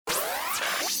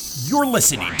You're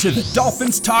listening to the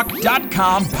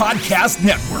DolphinsTalk.com podcast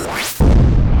network.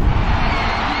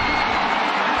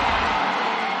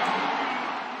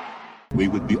 We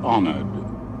would be honored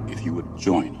if you would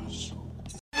join us.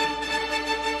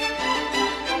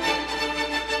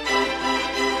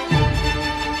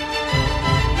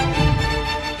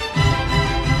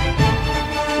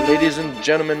 Ladies and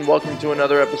gentlemen, welcome to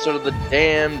another episode of the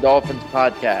Damn Dolphins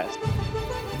podcast.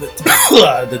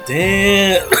 The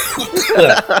damn.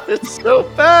 It's so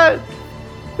bad.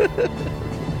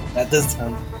 Not this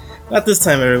time. Not this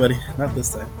time, everybody. Not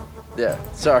this time. Yeah,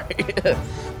 sorry.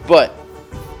 But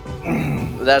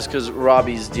that's because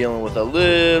Robbie's dealing with a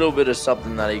little bit of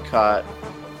something that he caught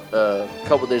a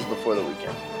couple days before the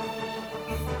weekend.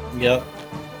 Yep.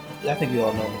 I think we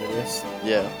all know what it is.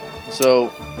 Yeah.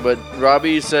 So, but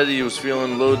Robbie said he was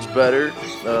feeling loads better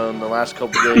the last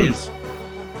couple days.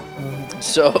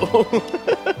 So,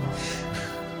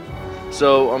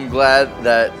 I'm glad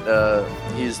that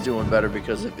he's doing better,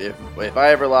 because if I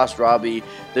ever lost Robbie,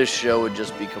 this show would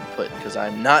just be kaput, because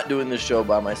I'm not doing this show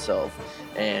by myself,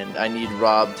 and I need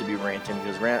Rob to be ranting,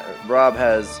 because Rob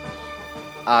has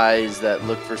eyes that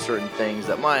look for certain things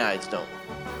that my eyes don't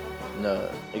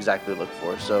exactly look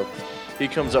for. So he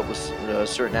comes up with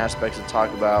certain aspects to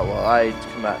talk about, while I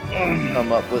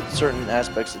come up with certain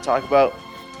aspects to talk about.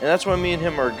 And that's why me and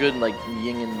him are good, like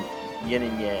yin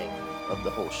and yang of the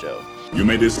whole show. You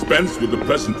may dispense with the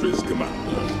pleasantries,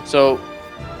 Commander. So,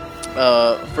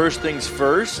 first things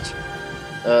first,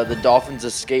 the Dolphins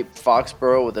escaped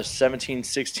Foxborough with a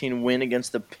 17-16 win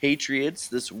against the Patriots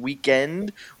this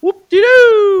weekend.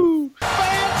 Whoop-de-doo!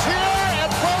 Fans here at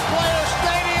Pro Player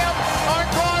Stadium are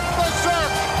going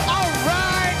berserk. All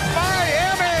right,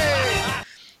 Miami!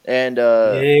 And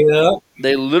Yeah.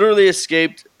 they literally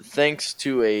escaped thanks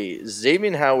to a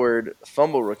Xavier Howard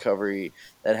fumble recovery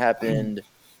that happened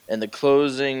in the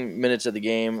closing minutes of the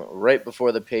game, right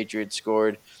before the Patriots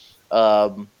scored.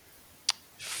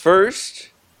 First,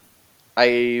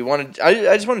 I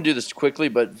just want to do this quickly,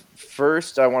 but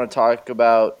first I want to talk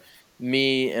about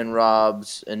me and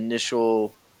Rob's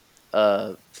initial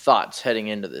thoughts heading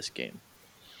into this game.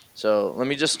 So let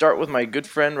me just start with my good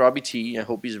friend Robbie T. I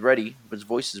hope he's ready, but his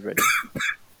voice is ready.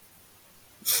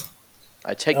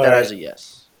 I take that as a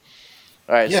yes.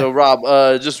 All right, So Rob,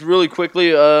 just really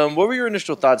quickly, what were your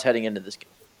initial thoughts heading into this game?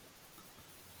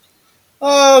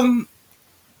 I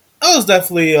was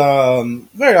definitely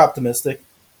very optimistic.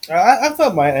 I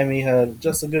thought Miami had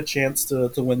just a good chance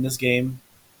to win this game.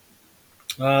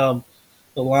 The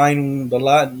line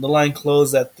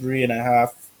closed at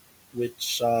 3.5,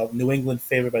 which New England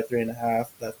favored by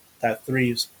 3.5. That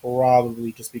 3 is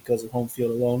probably just because of home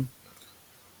field alone.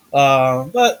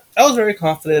 But I was very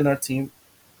confident in our team.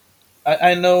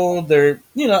 I know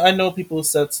I know people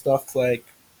said stuff like,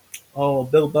 "Oh,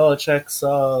 Bill Belichick's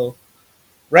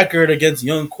record against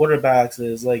young quarterbacks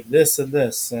is like this and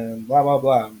this and blah blah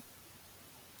blah."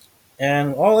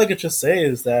 And all I could just say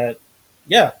is that,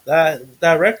 yeah,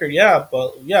 that record, yeah,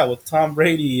 but yeah, with Tom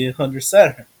Brady under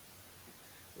center,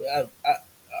 I,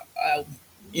 I,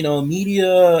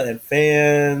 media and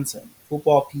fans and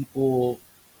football people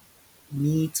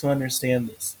need to understand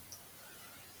this.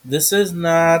 This is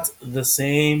not the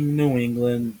same New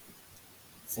England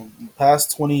from the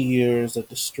past 20 years that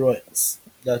destroy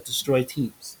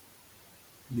teams,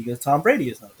 because Tom Brady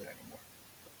is not there anymore.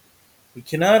 We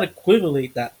cannot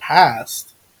equivalent that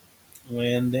past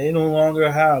when they no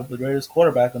longer have the greatest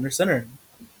quarterback under center.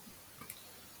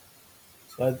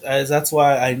 So that's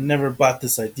why I never bought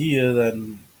this idea that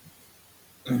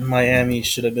Miami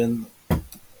should have been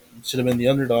the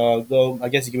underdog. Though I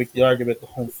guess you can make the argument the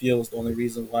home field is the only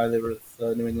reason why New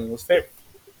England was favored.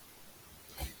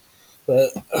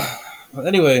 But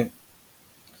anyway,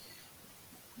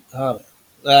 I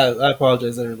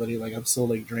apologize, everybody. Like, I'm so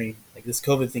drained. Like, this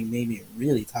COVID thing made me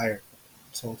really tired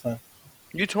this whole time.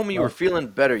 You told me you were feeling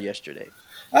better yesterday.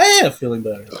 I am feeling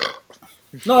better.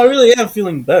 No, I really am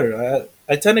feeling better.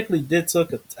 I technically did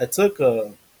took a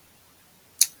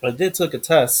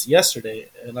test yesterday,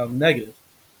 and I'm negative.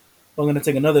 I'm gonna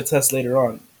take another test later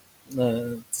on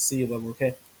to see if I'm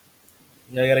okay.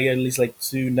 Yeah, I gotta get at least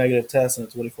 2 negative tests in a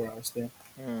 24-hour span.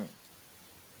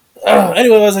 Anyway,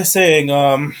 what was I saying?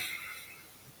 I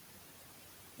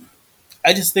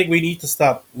just think we need to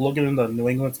stop looking into New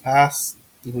England's past.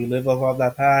 If we live off of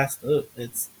that past,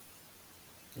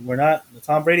 we're not. The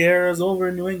Tom Brady era is over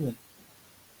in New England.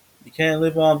 You can't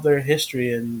live on their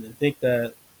history and think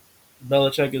that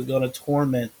Belichick is going to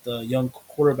torment young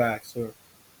quarterbacks or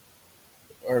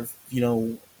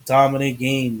dominate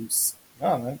games.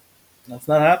 No, man, that's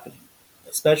not happening.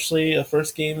 Especially a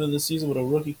first game of the season with a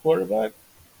rookie quarterback.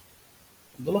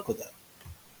 Good luck with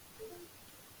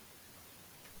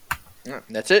that.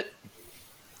 That's it.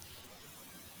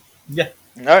 Yeah.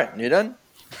 All right, you done?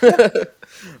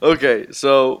 Okay,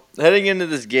 so heading into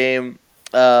this game,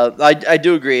 I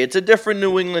do agree. It's a different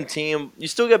New England team. You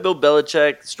still got Bill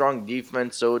Belichick, strong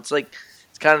defense, so it's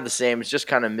kind of the same. It's just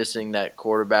kind of missing that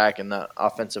quarterback and that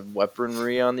offensive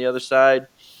weaponry on the other side.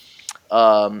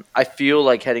 I feel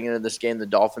like heading into this game, the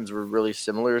Dolphins were really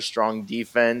similar, strong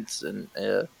defense and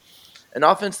an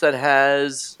offense that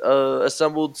has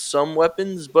assembled some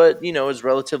weapons, but is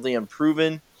relatively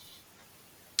unproven.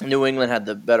 New England had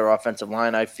the better offensive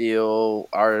line. I feel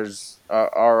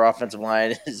our offensive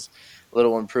line is a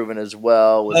little unproven as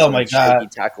well with some shaky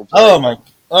tackle play.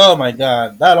 Oh my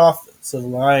God! That offensive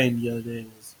line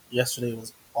yesterday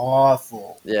was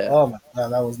awful. Yeah. Oh my God,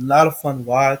 that was not a fun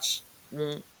watch.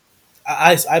 Mm.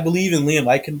 I believe in Liam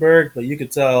Eichenberg, but you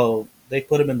could tell they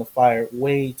put him in the fire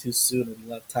way too soon in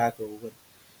left tackle.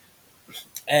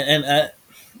 And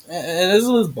this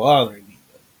was bothering me.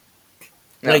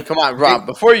 No, come on, Rob.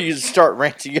 Before you start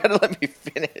ranting, you gotta let me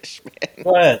finish, man.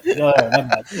 Go ahead.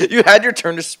 You had your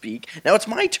turn to speak. Now it's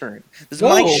my turn. This is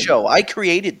my show. I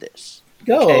created this.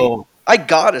 Go. Okay? I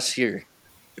got us here.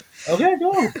 Okay,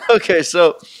 go. Okay,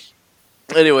 so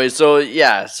anyway, so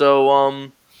I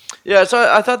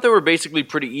thought they were basically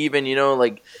pretty even.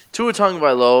 Tua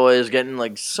Tagovailoa is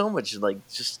getting so much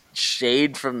just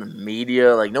shade from the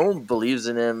media. No one believes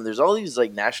in him. There's all these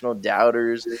national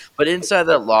doubters, but inside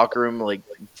that locker room,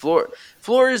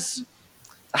 Flores,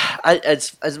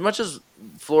 as much as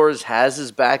Flores has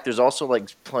his back, there's also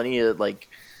plenty of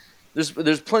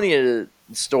there's plenty of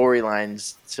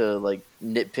storylines to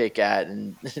nitpick at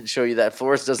and show you that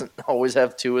Flores doesn't always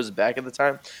have Tua's back at the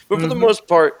time. But for the most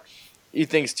part, he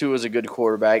thinks Tua's a good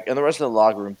quarterback, and the rest of the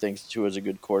locker room thinks Tua's a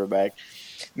good quarterback.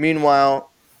 Meanwhile,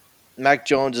 Mac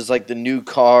Jones is the new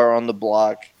car on the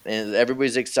block, and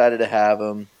everybody's excited to have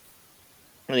him.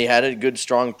 And he had a good,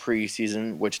 strong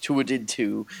preseason, which Tua did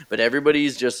too. But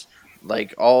everybody's just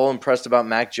all impressed about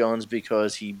Mac Jones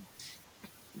because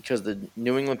the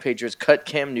New England Patriots cut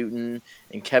Cam Newton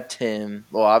and kept him.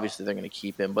 Well, obviously they're going to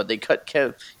keep him, but they cut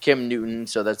Cam Newton,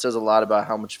 so that says a lot about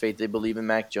how much faith they believe in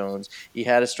Mac Jones. He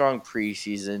had a strong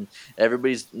preseason.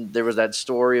 There was that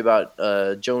story about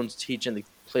Jones teaching the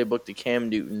playbook to Cam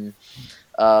Newton.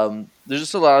 There's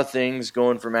just a lot of things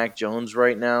going for Mac Jones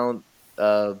right now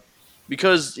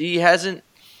because he hasn't.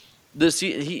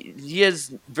 He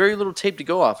has very little tape to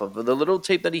go off of. The little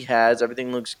tape that he has,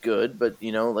 everything looks good, but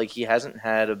he hasn't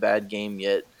had a bad game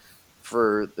yet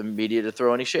for the media to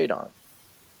throw any shade on.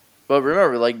 But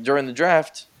remember, during the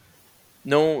draft,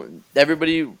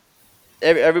 everybody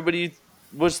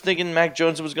was thinking Mac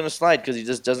Jones was going to slide because he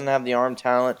just doesn't have the arm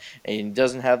talent and he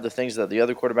doesn't have the things that the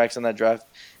other quarterbacks in that draft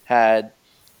had.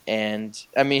 And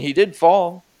I mean, he did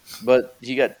fall, but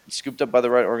he got scooped up by the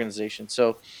right organization.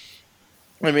 So.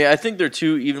 I think they're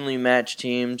two evenly matched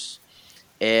teams,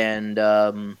 and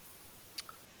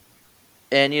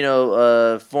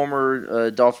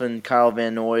former Dolphin Kyle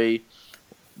Van Noy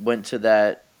went to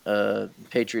that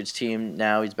Patriots team.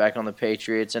 Now he's back on the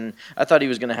Patriots, and I thought he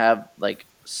was going to have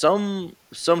some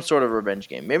sort of revenge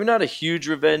game. Maybe not a huge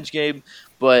revenge game,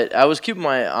 but I was keeping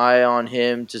my eye on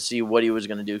him to see what he was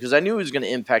going to do because I knew he was going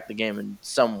to impact the game in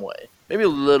some way. Maybe a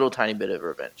little tiny bit of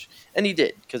revenge. And he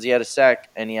did because he had a sack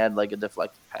and he had a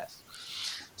deflected pass.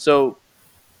 So,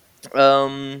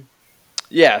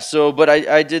 but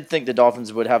I did think the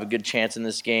Dolphins would have a good chance in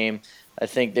this game. I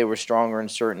think they were stronger in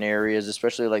certain areas,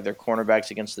 especially their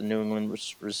cornerbacks against the New England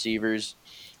receivers.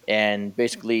 And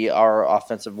basically our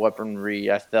offensive weaponry,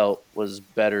 I felt, was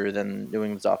better than New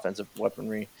England's offensive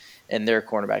weaponry and their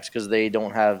cornerbacks because they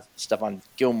don't have Stephon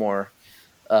Gilmore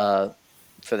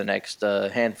for the next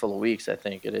handful of weeks, I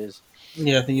think it is.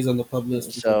 Yeah, I think he's on the pub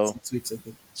list for 6 weeks, I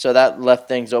think. So that left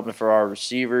things open for our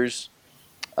receivers.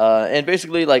 And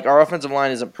basically, our offensive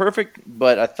line isn't perfect,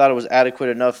 but I thought it was adequate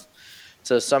enough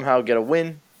to somehow get a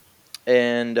win.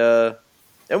 And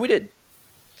we did.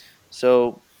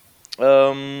 So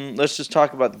let's just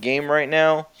talk about the game right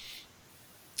now.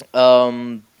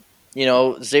 Xavier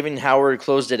Howard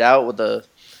closed it out with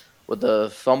a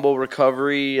fumble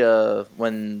recovery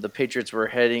when the Patriots were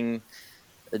heading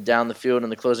down the field in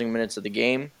the closing minutes of the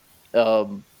game.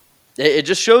 It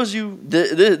just shows you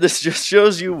this just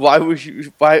shows you why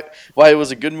it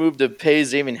was a good move to pay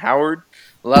Xavier Howard.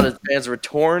 A lot of fans were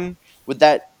torn with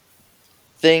that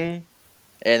thing,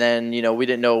 and then we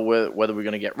didn't know whether we're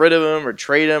going to get rid of him or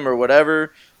trade him or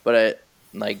whatever. But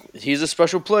he's a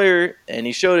special player, and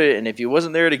he showed it. And if he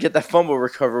wasn't there to get that fumble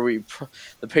recovery,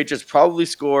 the Patriots probably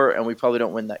score, and we probably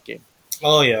don't win that game.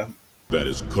 Oh yeah, that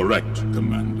is correct,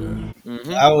 Commander.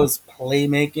 Mm-hmm. That was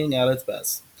playmaking at its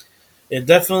best. It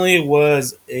definitely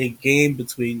was a game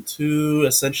between two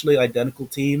essentially identical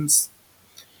teams.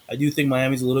 I do think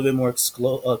Miami's a little bit more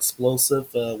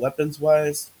explosive weapons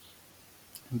wise,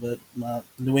 but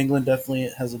New England definitely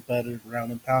has a better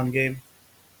ground and pound game.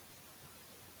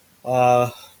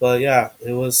 Uh, but yeah,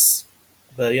 it was.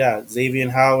 But yeah, Xavier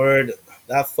Howard,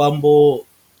 that fumble,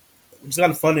 which is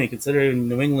kind of funny considering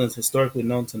New England's historically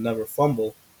known to never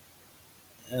fumble,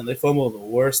 and they fumbled the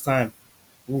worst time.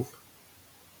 Oof.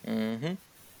 Mm-hmm.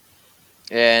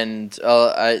 And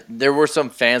there were some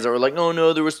fans that were like, "No,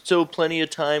 no, there was still plenty of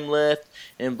time left,"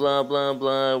 and blah blah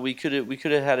blah. We could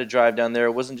have had a drive down there.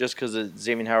 It wasn't just because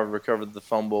Xavier Howard recovered the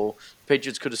fumble.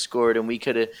 Patriots could have scored, and we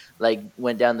could have like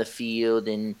went down the field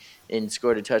and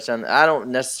scored a touchdown. I don't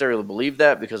necessarily believe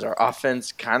that because our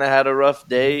offense kind of had a rough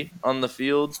day on the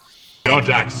field. Don't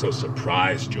act so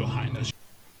surprised, Your Highness.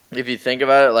 If you think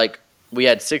about it, like we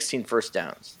had 16 first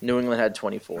downs. New England had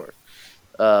 24.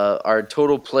 Our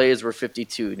total plays were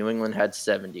 52. New England had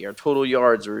 70. Our total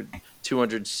yards were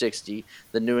 260.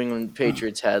 The New England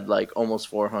Patriots had like almost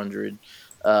 400.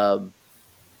 Um,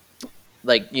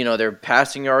 their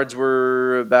passing yards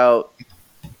were about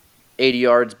 80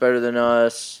 yards better than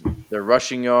us. Their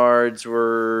rushing yards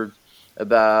were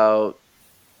about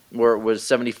where it was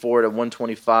 74 to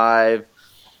 125.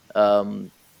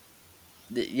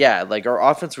 Yeah, like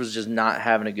our offense was just not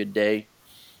having a good day.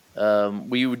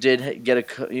 We did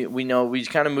get we know we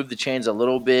kind of moved the chains a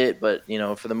little bit, but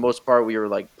for the most part, we were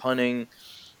like punting.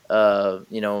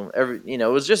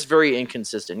 It was just very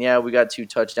inconsistent. Yeah, we got 2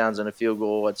 touchdowns and a field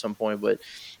goal at some point, but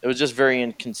it was just very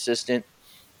inconsistent.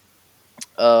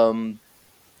 It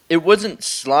wasn't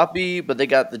sloppy, but they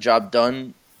got the job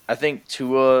done. I think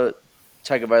Tua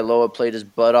Tagovailoa played his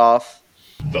butt off.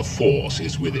 The Force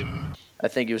is with him. I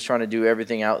think he was trying to do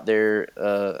everything out there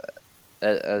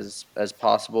as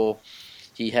possible.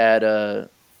 He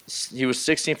was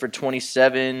 16 for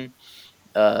 27,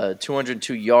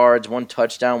 202 yards, 1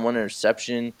 touchdown, 1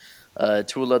 interception.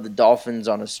 Tua led the Dolphins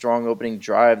on a strong opening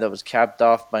drive that was capped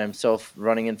off by himself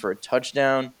running in for a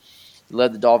touchdown. He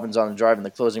led the Dolphins on the drive in the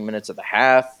closing minutes of the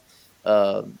half.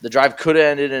 The drive could have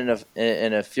ended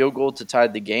in a field goal to tie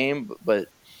the game, but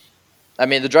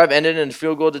the drive ended in a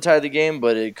field goal to tie the game,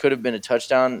 but it could have been a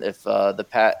touchdown if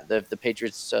the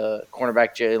Patriots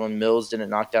cornerback Jalen Mills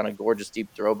didn't knock down a gorgeous deep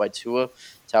throw by Tua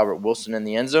to Albert Wilson in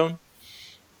the end zone.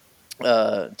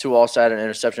 Tua also had an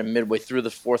interception midway through the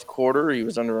fourth quarter. He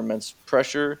was under immense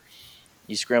pressure.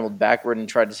 He scrambled backward and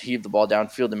tried to heave the ball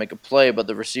downfield to make a play, but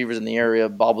the receivers in the area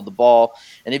bobbled the ball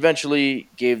and eventually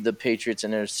gave the Patriots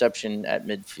an interception at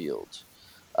midfield.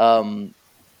 Robbie,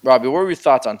 what were your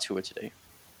thoughts on Tua today?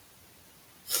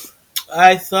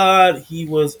 I thought he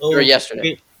was Or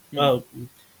yesterday. Oh,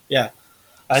 yeah.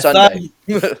 Sunday.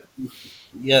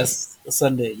 Yes,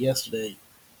 Sunday, yesterday,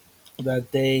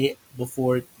 that day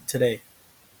before today.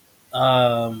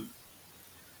 Um,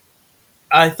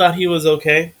 I thought he was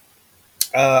okay.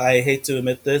 I hate to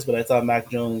admit this, but I thought Mac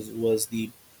Jones was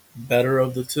the better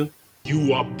of the two.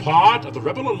 You are part of the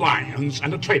Rebel Alliance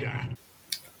and a traitor.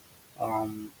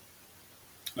 And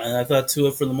I thought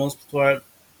Tua, for the most part,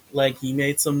 like he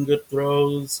made some good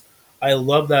throws. I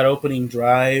love that opening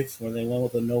drive where they went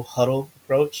with a no huddle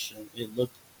approach, and it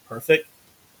looked perfect.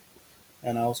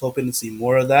 And I was hoping to see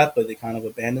more of that, but they kind of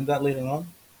abandoned that later on.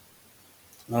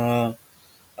 Uh,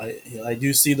 I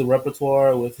do see the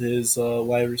repertoire with his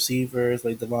wide receivers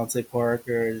like Devontae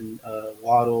Parker and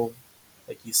Waddle,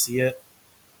 like you see it.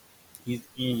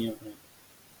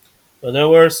 But there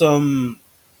were some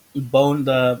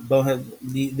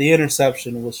the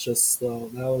interception was just that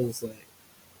was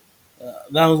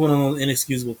one of those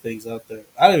inexcusable things out there.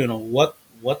 I don't even know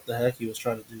what the heck he was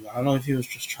trying to do. I don't know if he was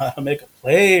just trying to make a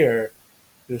play or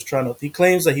he was trying to. He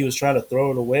claims that he was trying to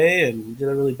throw it away and he did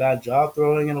a really bad job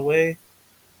throwing it away.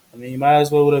 I mean, you might as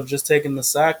well would have just taken the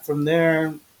sack from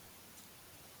there,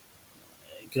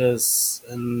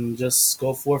 and just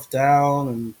go 4th down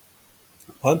and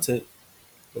punt it,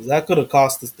 because that could have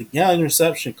cost us the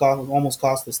interception. Almost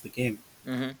cost us the game.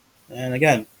 Mm-hmm. And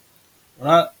again,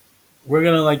 we're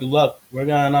gonna look. We're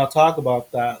gonna not talk about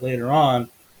that later on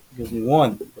because we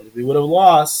won. But if we would have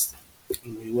lost,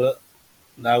 it would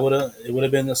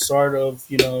have been the start of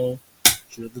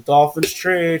should the Dolphins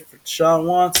trade for Deshaun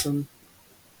Watson.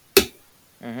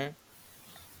 Mm-hmm.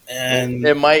 And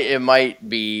it might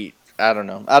be. I don't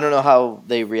know how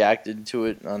they reacted to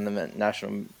it on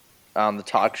the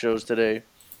talk shows today,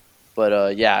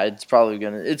 but yeah, it's probably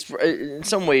it's in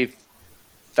some way,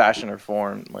 fashion or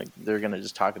form, like they're gonna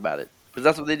just talk about it because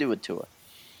that's what they do with Tua.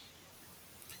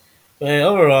 But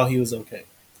overall, he was okay.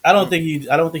 I don't think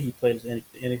he played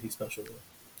anything special. Though.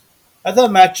 I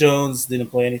thought Mac Jones didn't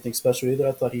play anything special either.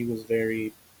 I thought he was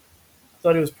pretty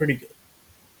good.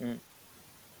 Mm.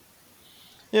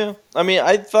 Yeah, I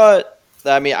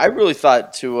really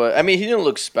thought Tua. I mean, he didn't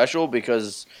look special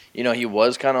because he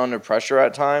was kind of under pressure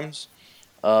at times.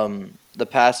 The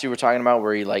pass you were talking about,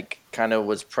 where he like kind of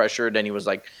was pressured and he was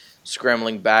like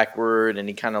scrambling backward and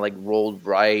he kind of like rolled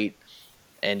right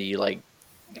and he like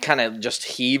kind of just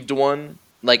heaved one.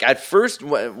 Like at first,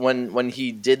 when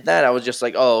he did that, I was just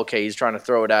like, oh, okay, he's trying to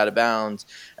throw it out of bounds.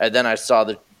 And then I saw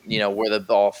where the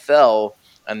ball fell,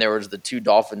 and there was the two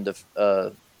Dolphin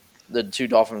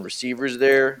receivers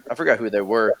there. I forgot who they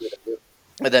were.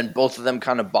 And then both of them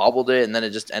kind of bobbled it, and then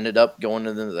it just ended up going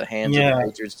into the hands of the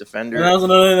Patriots defender. And that was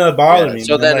another thing that bothered me.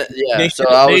 So then, like, so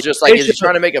I was just like, is he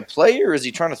trying to make a play or is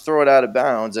he trying to throw it out of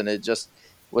bounds? And it just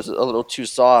was a little too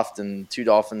soft, and two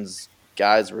Dolphins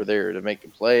guys were there to make a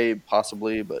play,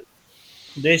 possibly, but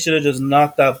they should have just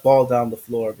knocked that ball down the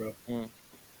floor, bro.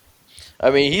 I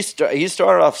mean, he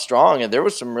started off strong, and there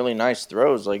was some really nice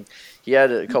throws. Like he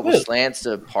had a couple slants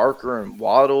to Parker and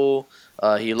Waddle.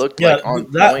 He looked like on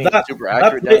point, super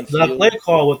accurate downfield. That play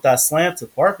call with that slant to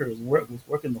Parker was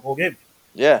working the whole game.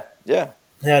 Yeah. They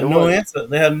had no answer.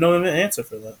 They had no answer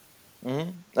for that.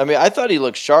 Mm-hmm. I mean, I thought he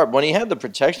looked sharp when he had the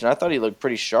protection. I thought he looked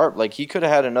pretty sharp. Like he could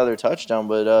have had another touchdown,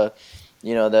 but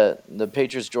that the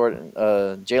Patriots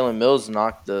Jalen Mills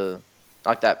knocked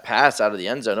that pass out of the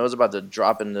end zone. It was about to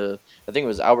drop into, I think it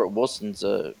was Albert Wilson's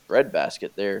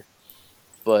breadbasket there,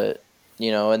 but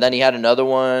and then he had another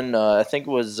one. I think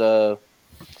it was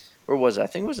where was it? I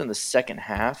think it was in the second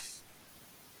half.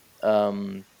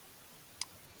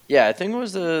 Yeah, I think it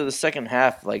was the second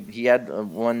half. Like he had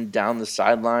one down the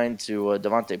sideline to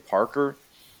Devontae Parker.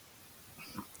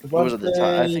 What was it the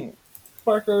time? I think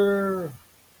Parker.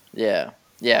 Yeah.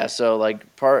 So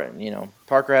like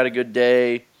Parker had a good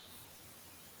day.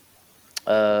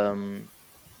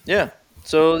 Yeah.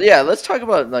 So yeah, let's talk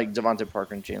about like Devontae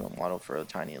Parker and Jalen Waddle for a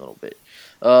tiny little bit.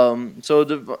 So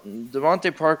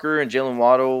Devontae Parker and Jalen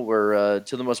Waddle were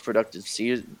two of the most productive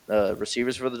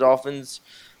receivers for the Dolphins.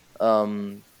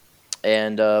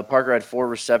 And Parker had 4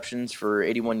 receptions for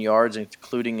 81 yards,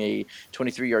 including a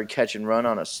 23-yard catch and run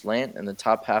on a slant in the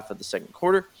top half of the second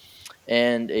quarter,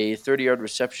 and a 30-yard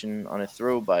reception on a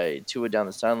throw by Tua down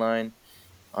the sideline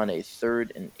on a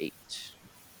 3rd and 8.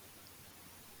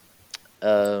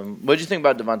 What did you think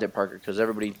about Devontae Parker? Because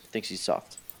everybody thinks he's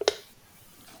soft.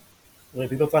 Wait,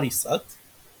 people thought he sucked?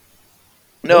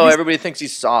 No, everybody thinks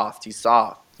he's soft. He's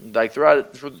soft. Like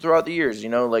throughout the years,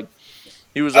 like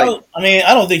he was like.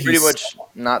 I don't think pretty much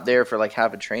not there for like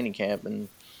half a training camp, and.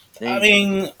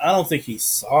 I don't think he's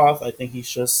soft. I think he's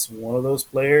just one of those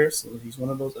players. He's one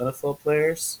of those NFL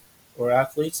players or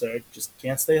athletes that just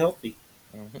can't stay healthy.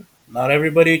 Mm-hmm. Not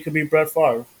everybody could be Brett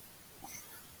Favre.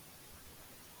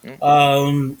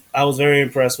 Mm-hmm. I was very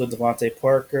impressed with Devontae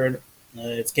Parker.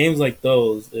 It's games like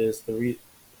those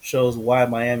shows why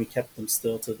Miami kept him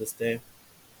still to this day.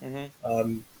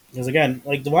 Mm-hmm. Because again,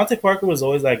 like Devontae Parker was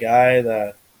always that guy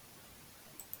that,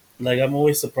 like, I'm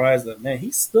always surprised that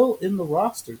he's still in the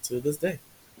roster to this day.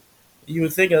 You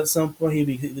would think at some point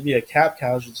he'd be a cap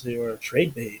casualty or a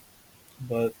trade bait,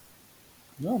 but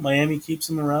no, Miami keeps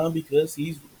him around because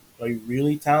he's a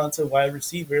really talented wide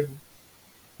receiver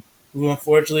who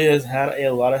unfortunately has had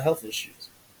a lot of health issues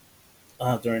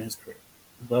during his career.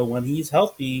 But when he's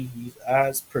healthy, he's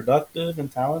as productive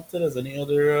and talented as any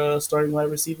other starting wide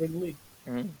receiver in the league.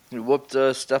 Mm-hmm. He whooped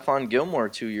Stephon Gilmore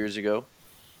 2 years ago.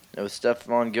 With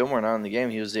Stephon Gilmore not in the game,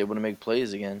 he was able to make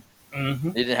plays again. Mm-hmm.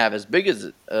 He didn't have as big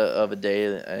of a day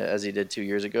as he did 2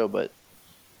 years ago, but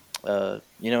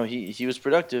he was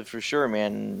productive for sure,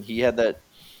 man. He had that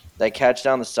catch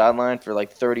down the sideline for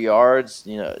like 30 yards.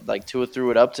 Like Tua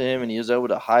threw it up to him, and he was able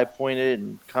to high point it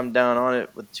and come down on it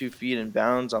with 2 feet in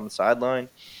bounds on the sideline.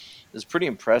 It was pretty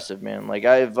impressive, man. Like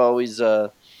I've always,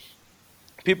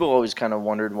 people always kind of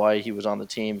wondered why he was on the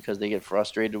team because they get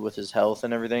frustrated with his health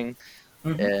and everything.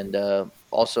 Mm-hmm. And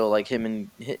also, like him and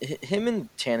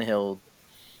Tannehill,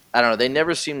 I don't know. They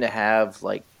never seem to have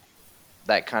like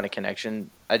that kind of connection.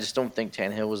 I just don't think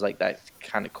Tannehill was like that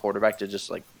kind of quarterback to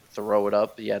just like throw it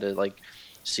up. He had to like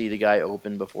see the guy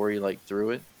open before he like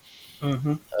threw it.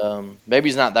 Mm-hmm. Maybe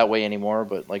he's not that way anymore,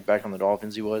 but like back on the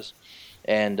Dolphins, he was.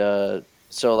 And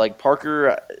so like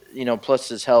Parker, plus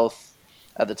his health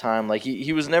at the time, like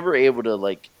he was never able to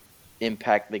like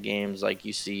impact the games like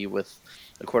you see with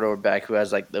a quarterback who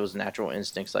has like those natural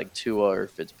instincts like Tua or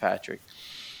Fitzpatrick.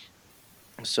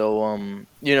 So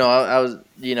I was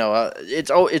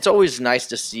it's always nice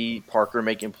to see Parker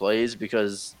making plays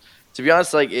because to be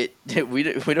honest, like we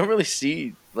don't really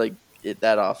see like it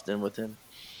that often with him.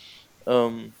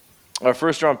 Our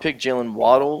first round pick, Jalen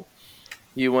Waddle,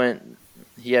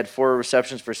 he had 4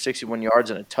 receptions for 61 yards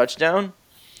and a touchdown.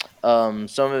 Some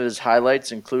of his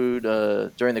highlights include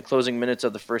during the closing minutes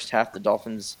of the first half, the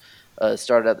Dolphins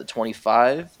started at the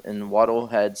 25, and Waddle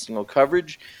had single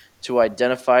coverage to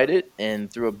identify it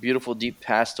and threw a beautiful deep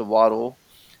pass to Waddle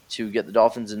to get the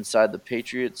Dolphins inside the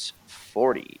Patriots'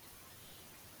 40.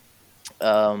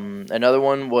 Another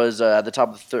one was at the top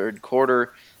of the third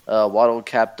quarter. Waddle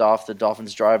capped off the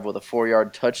Dolphins' drive with a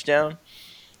 4-yard touchdown.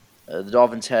 The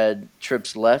Dolphins had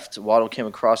trips left. Waddle came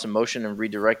across in motion and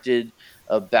redirected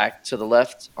back to the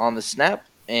left on the snap.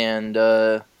 And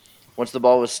once the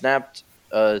ball was snapped,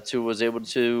 Tua was able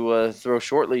to throw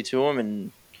shortly to him,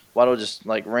 and Waddle just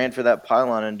ran for that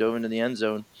pylon and dove into the end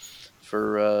zone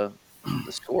for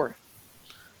the score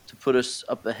to put us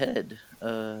up ahead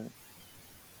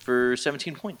for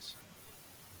 17 points.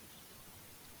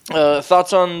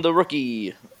 Thoughts on the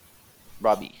rookie,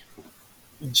 Robbie?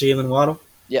 Jalen Waddle.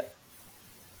 Yep.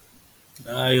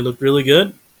 He looked really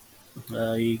good.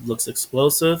 He looks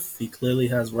explosive. He clearly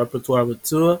has repertoire with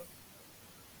Tua.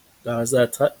 Guys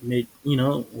that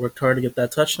worked hard to get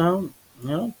that touchdown.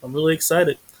 I'm really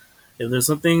excited. If there's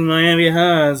something Miami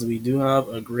has, we do have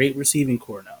a great receiving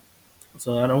core now.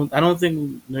 So I don't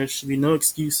think there should be no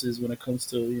excuses when it comes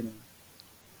to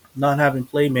not having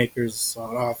playmakers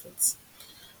on offense.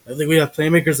 I think we have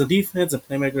playmakers on defense and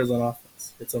playmakers on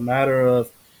offense. It's a matter of,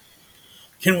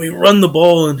 can we run the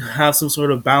ball and have some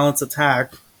sort of balanced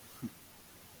attack,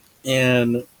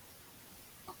 and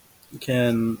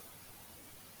can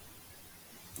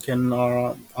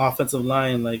our offensive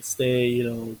line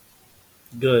stay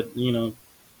good. And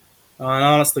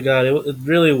honest to God, it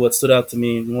really what stood out to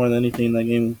me more than anything in that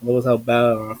game was how bad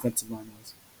our offensive line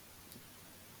was.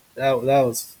 That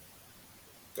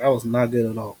was not good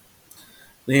at all.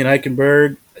 Liam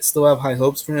Eichenberg, I still have high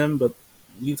hopes for him, but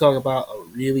you talk about a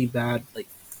really bad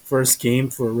first game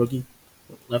for a rookie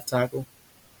left tackle.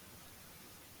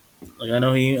 I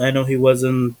know he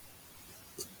wasn't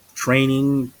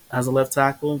training as a left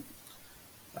tackle.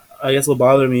 I guess what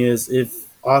bothered me is if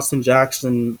Austin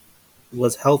Jackson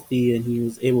was healthy and he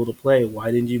was able to play,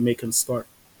 why didn't you make him start?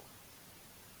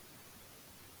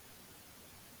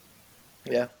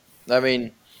 Yeah. I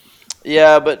mean,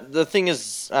 yeah, but the thing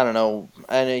is, I don't know.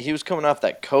 And he was coming off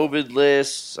that COVID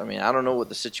list. I mean, I don't know what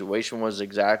the situation was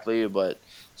exactly, but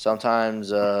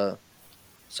sometimes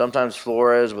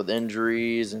Flores with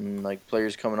injuries and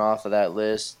players coming off of that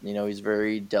list, he's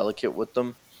very delicate with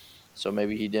them. So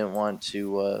maybe he didn't want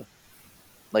to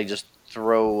just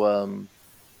throw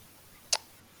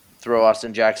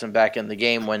Austin Jackson back in the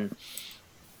game when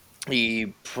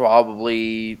he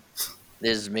probably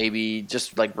is maybe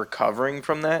just recovering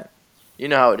from that. You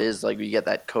know how it is, you get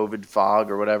that COVID fog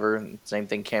or whatever. And same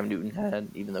thing Cam Newton had,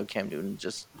 even though Cam Newton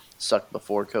just sucked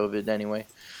before COVID anyway.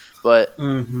 But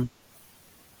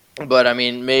But I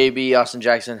mean, maybe Austin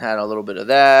Jackson had a little bit of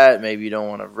that. Maybe you don't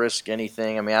want to risk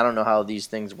anything. I mean, I don't know how these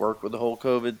things work with the whole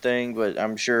COVID thing, but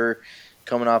I'm sure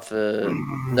coming off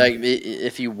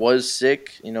if he was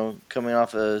sick, coming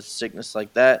off a sickness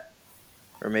like that,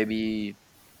 or maybe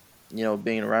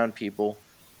being around people,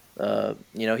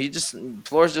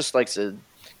 Flores just likes to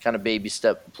kind of baby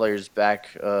step players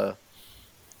back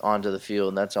onto the field,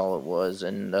 and that's all it was.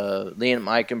 And Liam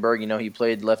Eichenberg, he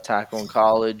played left tackle in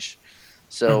college.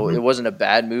 So it wasn't a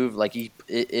bad move.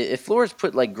 If Flores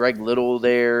put Greg Little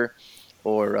there,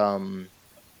 or I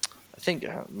think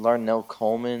Larnell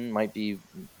Coleman might be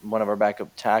one of our backup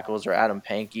tackles, or Adam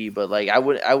Pankey, but I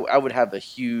would have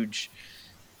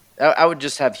I would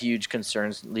just have huge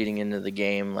concerns leading into the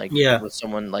game, with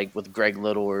someone with Greg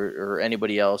Little or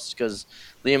anybody else, because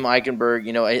Liam Eichenberg,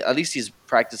 at least he's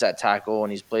practiced at tackle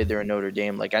and he's played there in Notre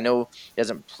Dame. I know he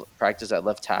hasn't practiced at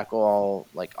left tackle all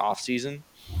off season.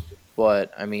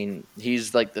 But I mean,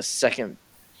 he's the second,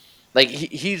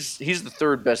 he's the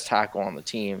third best tackle on the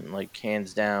team,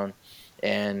 hands down.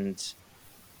 And,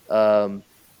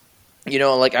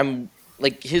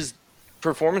 his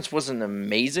performance wasn't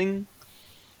amazing,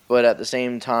 but at the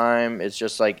same time, it's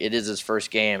just it is his first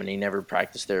game and he never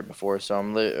practiced there before. So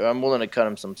I'm willing to cut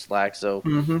him some slack. So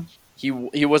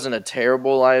he wasn't a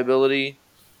terrible liability,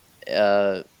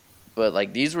 but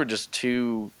these were just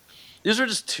two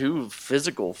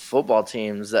physical football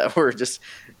teams that were just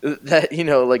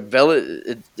it's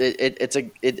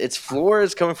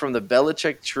Flores coming from the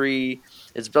Belichick tree.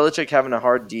 It's Belichick having a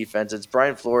hard defense. It's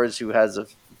Brian Flores who has a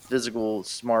physical,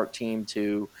 smart team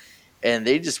too, and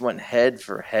they just went head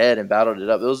for head and battled it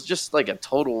up. It was just a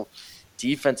total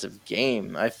defensive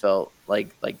game. I felt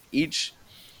each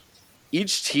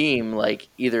each team like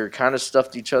either kind of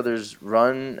stuffed each other's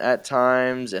run at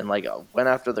times and like went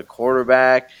after the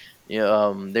quarterback. They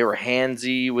were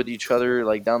handsy with each other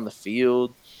like down the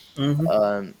field,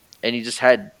 Mm-hmm. and you just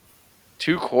had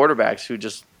two quarterbacks who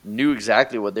just knew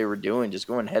exactly what they were doing, just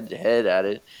going head to head at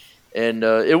it. And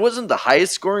it wasn't the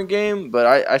highest scoring game, but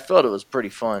I felt it was pretty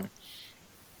fun.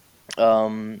 I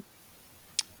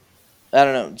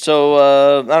don't know.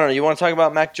 So I don't know. You want to talk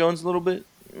about Mac Jones a little bit,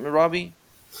 Robbie?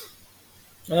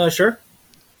 Sure.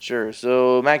 Sure.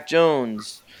 So Mac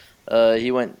Jones,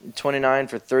 he went 29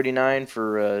 for 39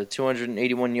 for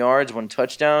 281 yards, one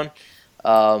touchdown.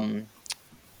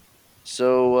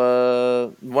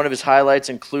 So one of his highlights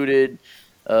included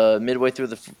midway through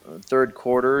the third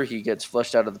quarter, he gets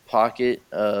flushed out of the pocket.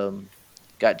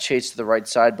 Got chased to the right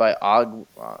side by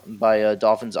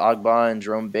Dolphins Ogba and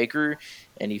Jerome Baker,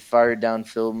 and he fired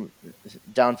downfield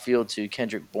to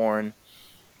Kendrick Bourne.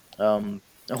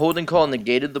 A holding call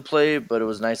negated the play, but it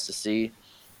was nice to see.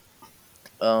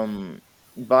 Bottom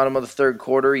of the third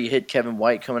quarter, he hit Kevin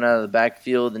White coming out of the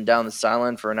backfield and down the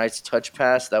sideline for a nice touch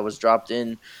pass that was dropped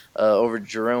in over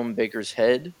Jerome Baker's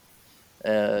head,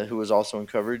 who was also in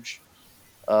coverage.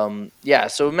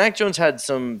 So Mac Jones had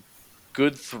some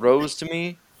good throws to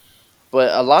me,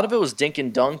 but a lot of it was dink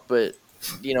and dunk. But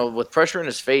with pressure in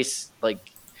his face,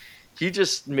 like he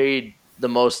just made the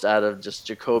most out of just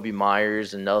Jacoby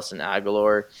Myers and Nelson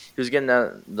Aguilar. He was getting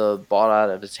the ball out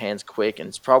of his hands quick, and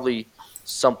it's probably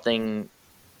something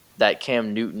that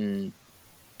Cam Newton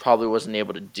probably wasn't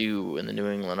able to do in the New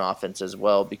England offense as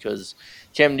well, because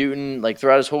Cam Newton, like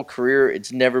throughout his whole career,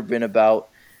 it's never been about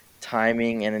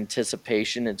timing and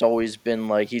anticipation. It's always been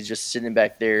like he's just sitting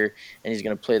back there and he's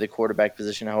going to play the quarterback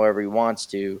position however he wants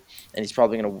to, and he's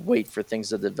probably going to wait for things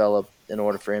to develop in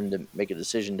order for him to make a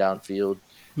decision downfield,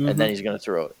 and then he's going to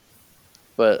throw it.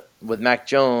 But with Mac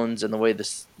Jones and the way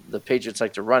the Patriots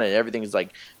like to run it, everything is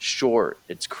like short.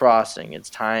 It's crossing. It's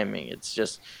timing. It's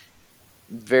just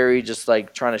very just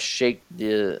like trying to shake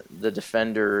the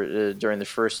defender during the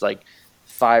first like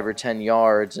 5 or 10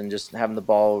 yards and just having the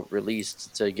ball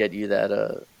released to get you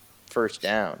that first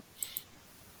down.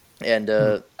 And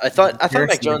I thought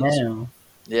Mac Jones.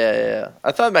 Yeah.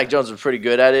 I thought Mac Jones was pretty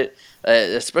good at it,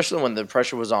 especially when the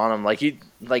pressure was on him. I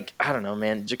don't know,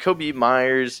 man. Jacoby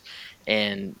Myers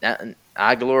and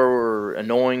Aguilar were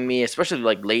annoying me, especially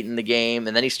like late in the game.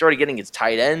 And then he started getting his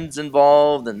tight ends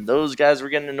involved, and those guys were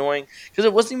getting annoying because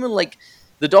it wasn't even like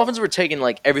the Dolphins were taking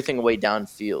like everything away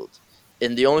downfield,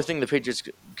 and the only thing the Patriots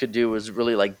could do was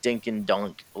really like dink and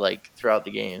dunk like throughout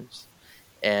the games,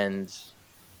 but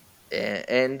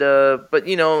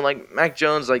like Mac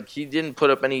Jones, like he didn't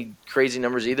put up any crazy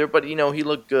numbers either, but he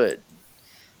looked good,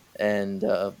 and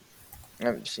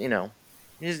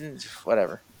he's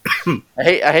whatever.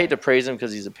 I hate to praise him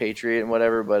because he's a Patriot and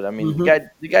whatever, but I mean the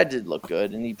guy did look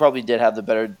good, and he probably did have the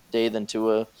better day than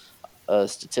Tua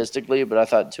statistically, but I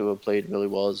thought Tua played really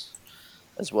well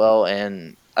as well,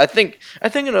 and I think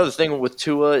another thing with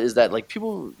Tua is that like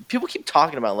people keep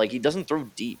talking about like he doesn't throw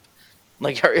deep.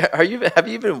 Like, have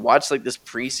you even watched like this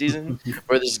preseason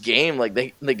or this game? Like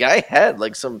the guy had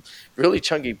like some really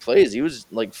chunky plays. He was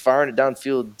like firing it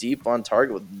downfield deep on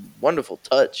target with wonderful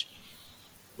touch.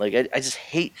 Like I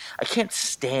can't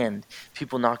stand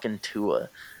people knocking Tua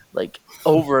like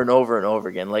over and over and over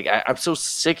again. Like I'm so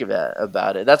sick of that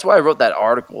about it. That's why I wrote that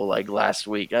article like last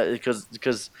week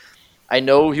because I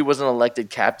know he wasn't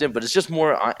elected captain, but it's just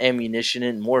more ammunition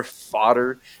and more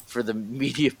fodder for the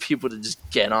media people to just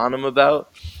get on him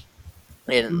about.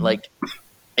 And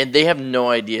and they have no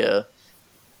idea.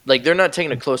 Like they're not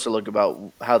taking a closer look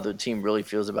about how the team really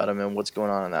feels about him and what's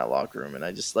going on in that locker room. And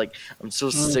I just I'm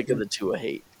so sick of the Tua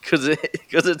hate because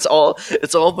it's all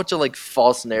a bunch of like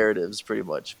false narratives pretty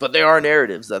much, but they are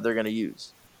narratives that they're going to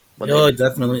use.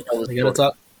 Definitely. They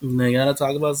gotta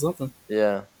talk about something.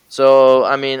 Yeah. So,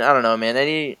 I mean, I don't know, man.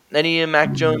 Any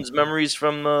Mac Jones memories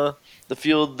from the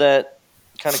field that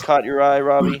kind of caught your eye,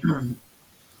 Robbie? I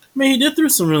mean, he did throw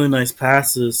some really nice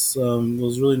passes.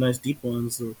 Those really nice deep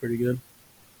ones that were pretty good.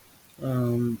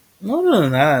 Other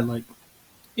than that, like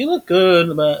he looked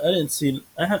good, but I didn't see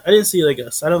like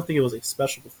I don't think it was a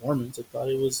special performance. I thought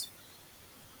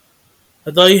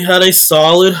he had a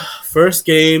solid first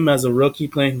game as a rookie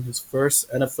playing his first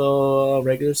NFL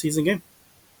regular season game.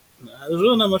 There's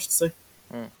really not much to say.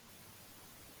 All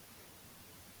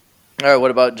right, what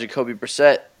about Jacoby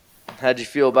Brissett? How'd you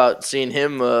feel about seeing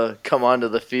him come onto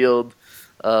the field?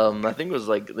 I think it was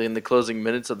like in the closing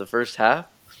minutes of the first half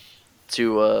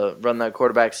to run that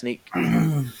quarterback sneak.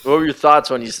 What were your thoughts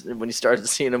when you started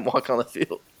seeing him walk on the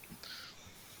field?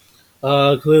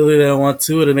 Clearly, they don't want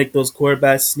Tua to make those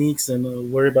quarterback sneaks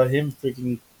and worry about him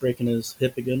freaking breaking his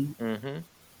hip again. Mm-hmm.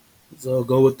 So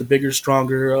go with the bigger,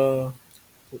 stronger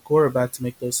quarterback to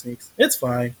make those sneaks. It's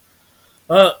fine.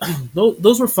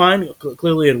 Those were fine.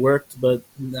 Clearly, it worked, but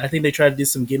I think they tried to do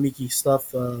some gimmicky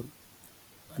stuff. The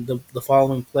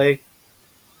following play,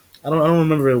 I don't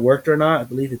remember if it worked or not. I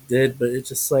believe it did, but it's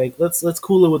just like let's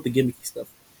cool it with the gimmicky stuff.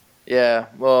 Yeah,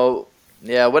 well,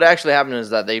 yeah. What actually happened is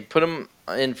that they put him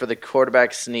in for the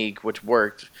quarterback sneak, which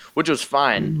worked, which was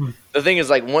fine. The thing is,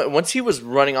 like, once he was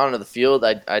running onto the field,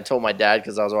 I told my dad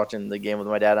because I was watching the game with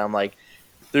my dad. I'm like,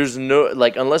 there's no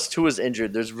like unless Tua's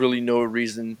injured, there's really no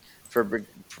reason for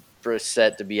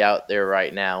Brissett to be out there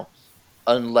right now,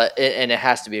 unless and it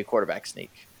has to be a quarterback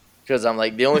sneak because I'm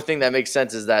like the only thing that makes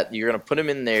sense is that you're gonna put him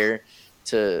in there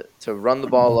to run the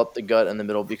ball up the gut in the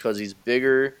middle because he's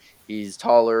bigger. He's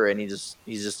taller, and he's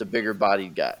just a bigger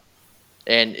bodied guy.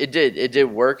 And it did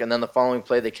work. And then the following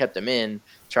play, they kept him in,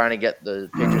 trying to get the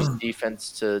Patriots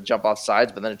defense to jump off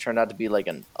sides. But then it turned out to be like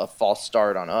a false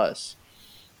start on us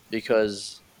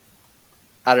because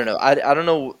I don't know. I don't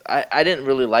know. I didn't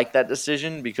really like that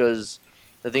decision because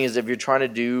the thing is, if you're trying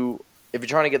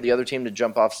to get the other team to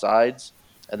jump off sides,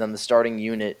 and then the starting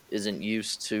unit isn't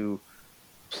used to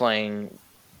playing.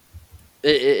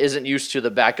 It isn't used to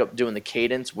the backup doing the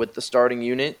cadence with the starting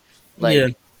unit.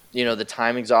 Like, the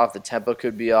timing's off, the tempo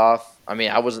could be off. I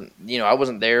mean, I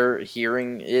wasn't there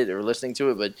hearing it or listening to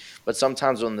it, but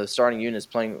sometimes when the starting unit is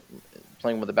playing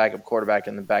with the backup quarterback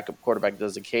and the backup quarterback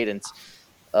does the cadence,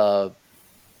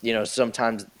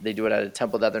 sometimes they do it at a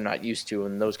tempo that they're not used to,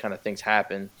 and those kind of things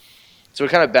happen. So it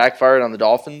kind of backfired on the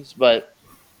Dolphins, but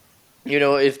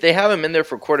if they have him in there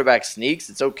for quarterback sneaks,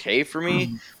 it's okay for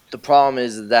me. The problem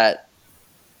is that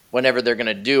whenever they're going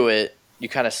to do it, you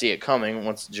kind of see it coming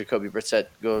once Jacoby Brissett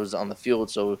goes on the field.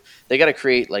 So they got to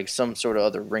create like some sort of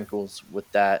other wrinkles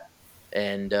with that.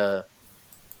 And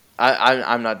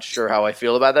I'm not sure how I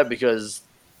feel about that because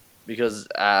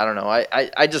I don't know.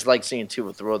 I just like seeing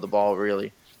Tua throw the ball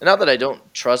really. And not that I don't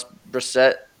trust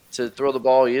Brissett to throw the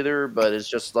ball either, but it's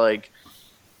just like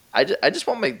I just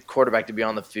want my quarterback to be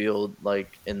on the field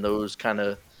like in those kind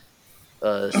of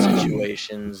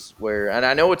situations where, and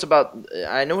I know it's about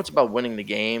winning the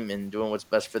game and doing what's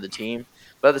best for the team,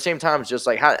 but at the same time, it's just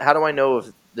like how do I know if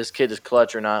this kid is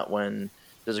clutch or not when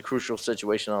there's a crucial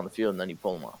situation on the field and then you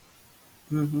pull him off?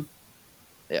 Mm-hmm.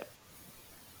 Yeah,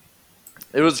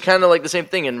 it was kind of like the same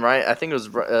thing in Ryan. I think it was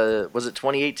it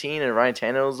 2018 and Ryan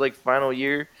Tannehill's like final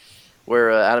year where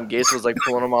Adam Gase was like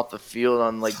pulling him off the field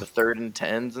on like the 3rd and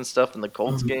 10s and stuff in the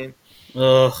Colts game.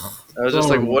 I was just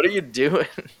like, what are you doing?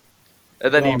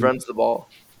 And then he runs the ball.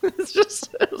 It was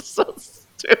so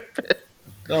stupid.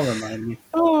 Don't remind me.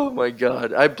 Oh my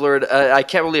god, I blurred. I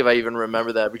can't believe I even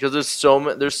remember that because there's so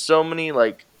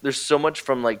much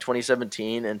from like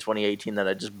 2017 and 2018 that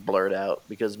I just blurred out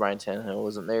because Ryan Tannehill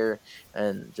wasn't there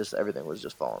and just everything was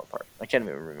just falling apart. I can't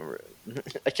even remember it.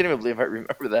 I can't even believe I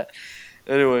remember that.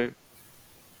 Anyway,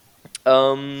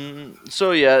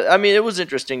 so yeah, I mean, it was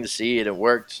interesting to see it. It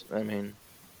worked. I mean.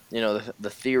 The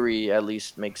theory at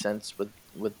least makes sense with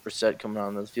Brissett coming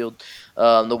on the field.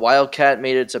 The Wildcat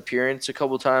made its appearance a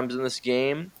couple times in this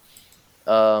game,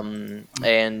 and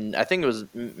I think it was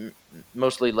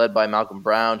mostly led by Malcolm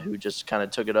Brown, who just kind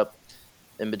of took it up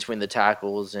in between the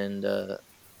tackles and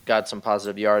got some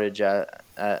positive yardage out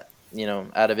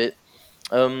of it.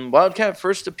 Wildcat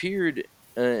first appeared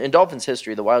in Dolphins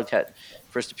history. The Wildcat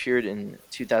first appeared in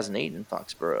 2008 in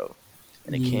Foxborough,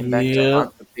 and it came back to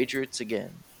haunt the Patriots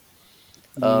again.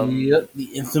 The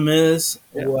infamous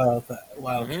Wildcat.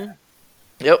 Mm-hmm.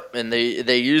 Yep, and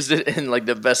they used it in like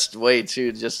the best way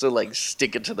too, just to like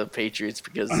stick it to the Patriots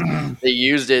because they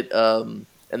used it in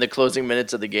the closing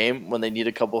minutes of the game when they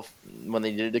needed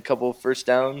a couple first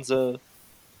downs to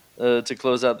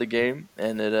close out the game,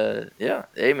 and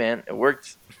hey man, it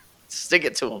worked. Stick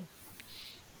it to him.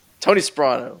 Tony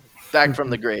Soprano back from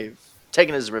the grave,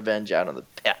 taking his revenge out on the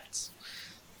Pats.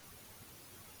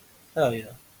 Oh yeah.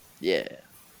 Yeah.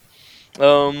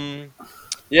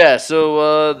 So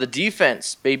the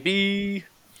defense, baby.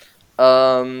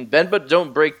 Bend but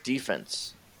don't break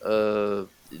defense. I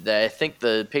think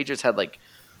the Patriots had like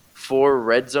 4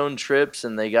 red zone trips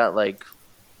and they got like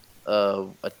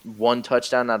 1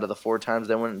 touchdown out of the 4 times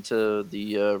they went into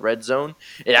the red zone.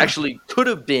 It actually could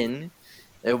have been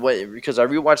because I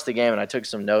rewatched the game and I took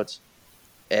some notes,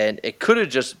 and it could have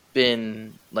just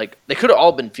been like they could have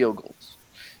all been field goals.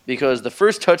 Because the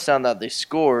first touchdown that they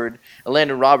scored,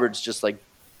 Landon Roberts just like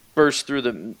burst through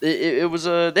the. It was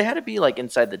they had to be like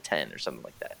inside the 10 or something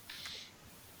like that.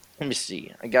 Let me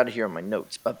see. I got it here on my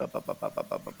notes. It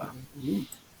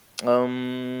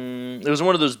was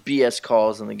one of those BS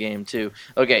calls in the game too.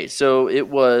 Okay, so it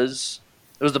was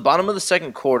It was the bottom of the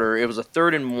second quarter. It was a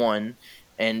 3rd and 1,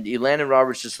 and Elandon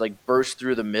Roberts just like burst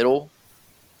through the middle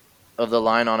of the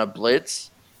line on a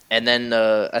blitz, and then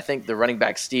I think the running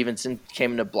back Stevenson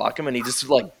came to block him, and he just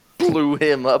like blew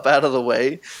him up out of the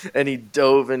way, and he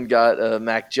dove and got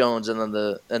Mac Jones, and then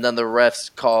the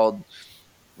refs called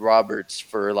Roberts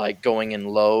for like going in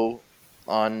low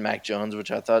on Mac Jones, which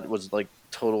I thought was like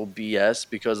total BS,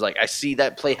 because like I see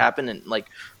that play happen in like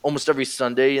almost every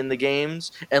Sunday in the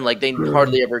games, and like they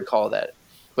hardly ever call that.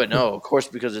 But no, of course,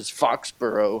 because it's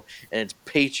Foxborough and it's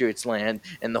Patriots land,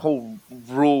 and the whole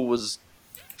rule was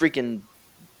freaking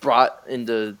brought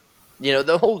into,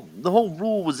 the whole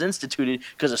rule was instituted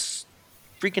because of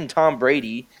freaking Tom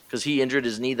Brady, because he injured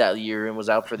his knee that year and was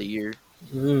out for the year.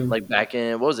 Like back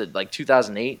in, what was it, like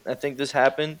 2008? I think this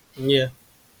happened. Yeah.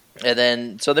 And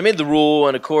then, so they made the rule,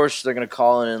 and of course they're gonna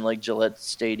call it in like Gillette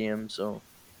Stadium. So,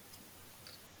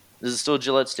 is it still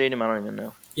Gillette Stadium? I don't even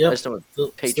know. Yep. I just know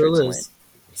Still Patriots is. land.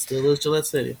 Still is Gillette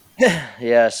Stadium.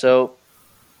 Yeah. So,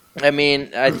 I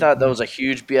mean, I thought that was a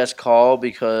huge BS call,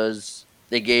 because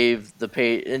they gave the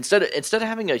instead of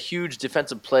having a huge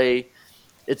defensive play,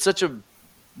 it's such a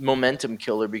momentum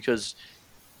killer, because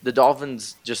the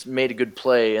Dolphins just made a good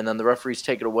play, and then the referees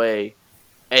take it away,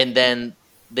 and then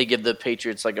they give the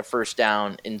Patriots like a first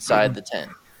down inside the 10,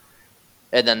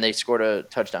 and then they scored a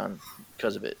touchdown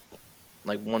because of it,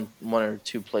 like one or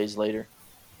two plays later.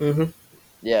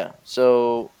 Yeah.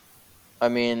 So, I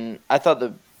mean, I thought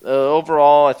the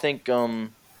overall, I think the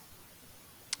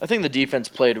defense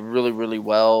played really, really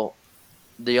well.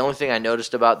 The only thing I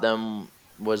noticed about them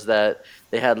was that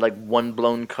they had like one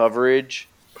blown coverage,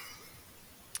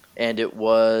 and it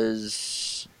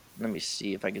was, let me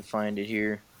see if I can find it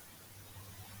here.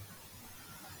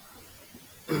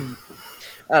 I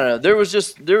don't know. There was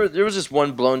just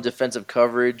one blown defensive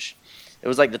coverage. It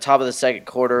was like the top of the second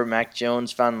quarter. Mac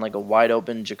Jones found like a wide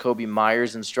open Jacoby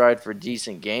Myers in stride for a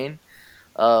decent gain.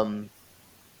 I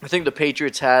think the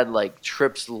Patriots had like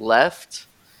trips left,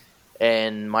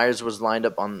 and Myers was lined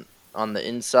up on the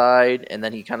inside, and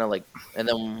then he kind of like, and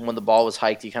then when the ball was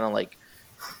hiked, he kind of like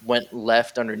went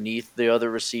left underneath the other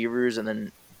receivers, and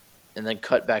then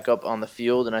cut back up on the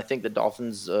field. And I think the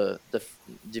Dolphins, the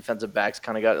defensive backs,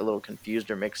 kind of got a little confused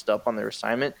or mixed up on their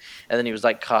assignment, and then he was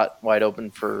like caught wide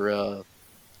open for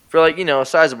like, a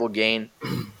sizable gain.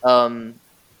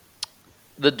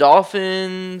 The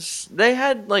Dolphins, they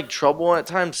had like trouble at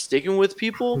times sticking with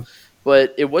people,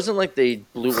 but it wasn't like they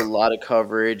blew a lot of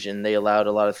coverage and they allowed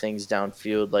a lot of things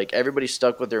downfield. Like everybody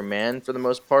stuck with their man for the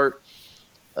most part.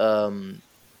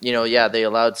 They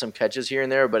allowed some catches here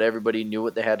and there, but everybody knew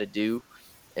what they had to do,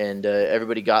 and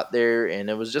everybody got there. And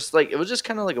it was just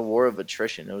kind of like a war of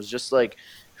attrition. It was just like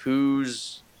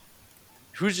who's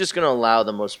just going to allow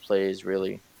the most plays,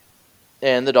 really.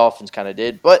 And the Dolphins kind of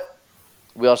did, but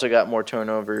we also got more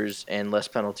turnovers and less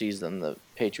penalties than the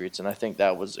Patriots, and I think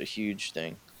that was a huge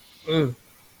thing.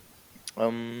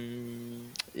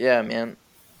 Yeah, man.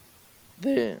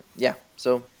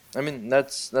 So I mean,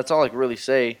 that's all I can really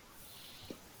say.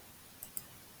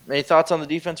 Any thoughts on the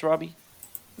defense, Robbie?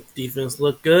 Defense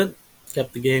looked good.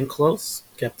 Kept the game close.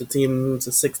 Kept the team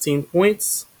to 16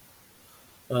 points.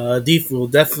 Our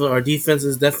defense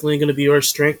is definitely going to be our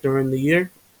strength during the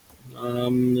year.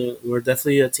 We're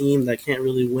definitely a team that can't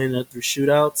really win through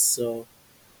shootouts, so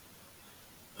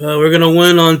we're going to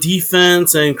win on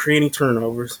defense and creating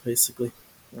turnovers, basically,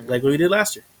 like what we did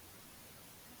last year.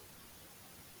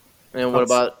 And what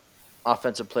about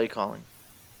offensive play calling?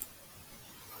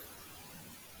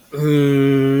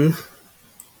 I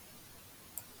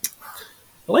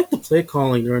like the play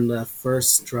calling during that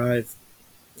first drive.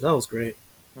 That was great.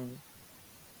 And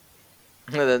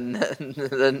then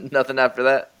nothing after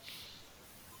that?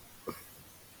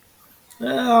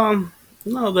 No,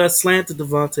 that slant to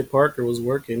Devontae Parker was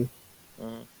working.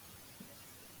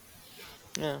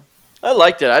 Yeah, I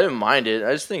liked it. I didn't mind it.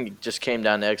 I just think it just came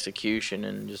down to execution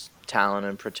and just talent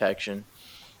and protection.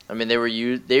 I mean, they were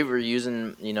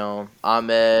using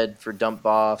Ahmed for dump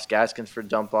offs, Gaskins for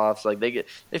dump offs. Like they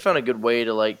found a good way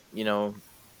to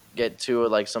get to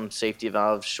like some safety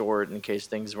valve short in case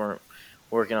things weren't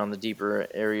working on the deeper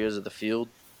areas of the field.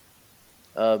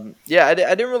 I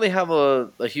didn't really have a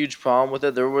huge problem with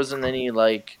it. There wasn't any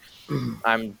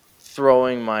I'm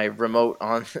throwing my remote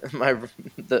on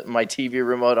my TV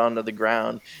remote onto the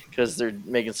ground because they're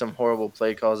making some horrible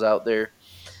play calls out there.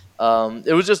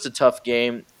 It was just a tough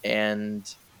game,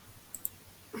 and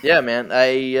yeah, man,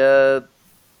 I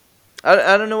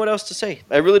don't know what else to say.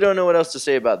 I really don't know what else to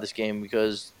say about this game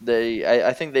because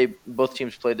I think both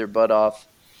teams played their butt off,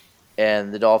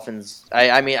 and the Dolphins.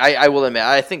 I will admit,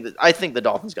 I think the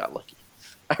Dolphins got lucky.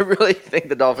 I really think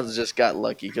the Dolphins just got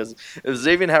lucky because if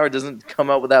Xavier Howard doesn't come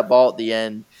out with that ball at the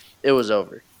end, it was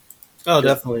over. Oh,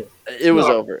 definitely. It was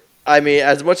over. I mean,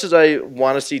 as much as I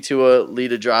want to see Tua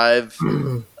lead a drive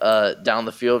down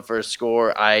the field for a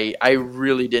score, I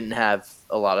really didn't have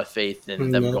a lot of faith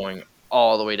in them going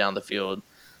all the way down the field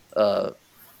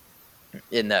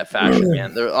in that fashion,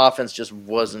 man. Their offense just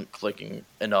wasn't clicking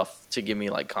enough to give me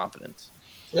like confidence.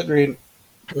 Agreed.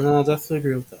 No, I definitely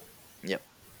agree with that. Yep.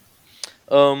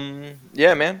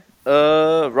 Yeah, man.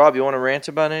 Rob, you want to rant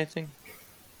about anything?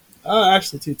 I'm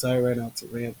actually too tired right now to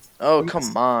rant. Oh,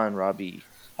 come on, Robbie.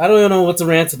 I don't even know what to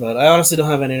rant about. I honestly don't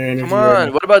have any energy. Come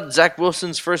on. What about Zach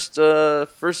Wilson's first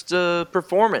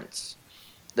performance?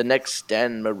 The next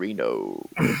Dan Marino.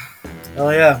 Oh,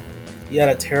 yeah. He had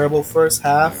a terrible first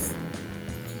half.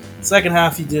 Second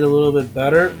half, he did a little bit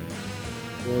better.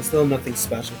 Well, still nothing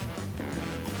special.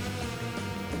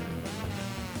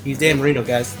 He's Dan Marino,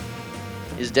 guys.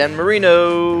 Is Dan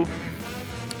Marino.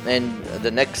 And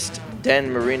the next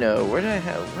Dan Marino. Where did I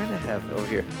have? Over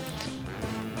here.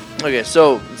 Okay,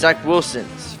 so Zach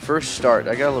Wilson's first start.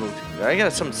 I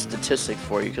got some statistics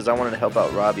for you because I wanted to help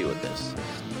out Robbie with this.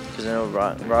 Because I know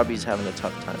Robbie's having a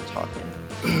tough time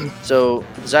talking. So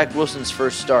Zach Wilson's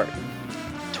first start.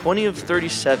 20 of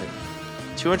 37,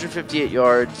 258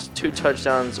 yards, 2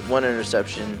 touchdowns, 1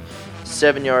 interception,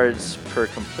 7 yards per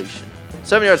completion.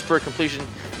 7 yards per completion,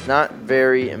 not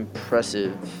very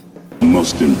impressive.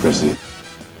 Most impressive.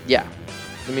 Yeah,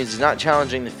 it means he's not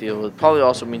challenging the field. It probably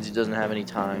also means he doesn't have any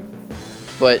time.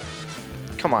 But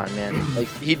come on, man, like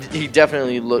he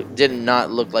definitely did not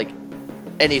look like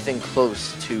anything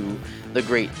close to the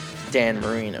great Dan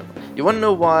Marino. You want to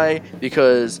know why?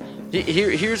 Because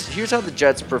here's how the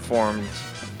Jets performed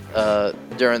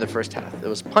during the first half. It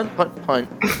was punt,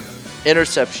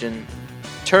 interception,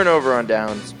 turnover on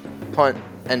downs, punt,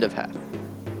 end of half.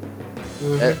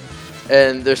 Mm-hmm.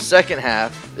 And their second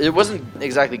half, it wasn't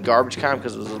exactly garbage time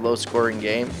because it was a low-scoring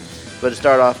game, but it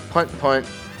started off punt,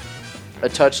 a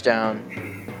touchdown,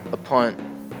 a punt,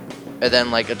 and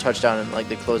then like a touchdown in like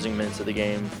the closing minutes of the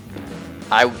game.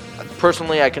 I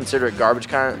consider it garbage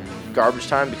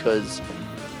time because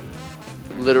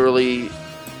literally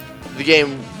the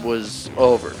game was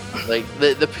over. Like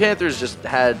the Panthers just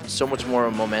had so much more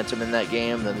momentum in that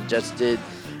game than the Jets did,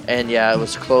 and yeah, it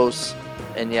was close.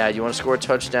 And yeah, you want to score a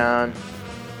touchdown,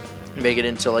 make it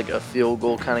into like a field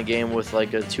goal kind of game with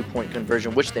like a 2-point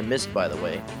conversion, which they missed, by the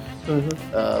way.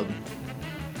 Mm-hmm.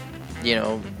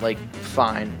 Like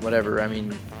fine, whatever. I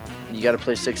mean, you got to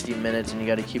play 60 minutes and you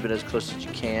got to keep it as close as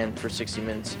you can for 60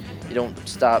 minutes. You don't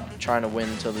stop trying to win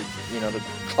until the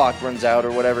clock runs out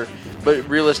or whatever. But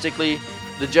realistically,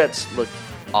 the Jets looked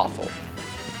awful.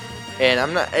 And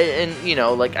I'm not, to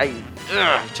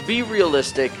be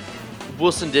realistic,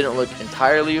 Wilson didn't look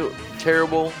entirely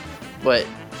terrible, but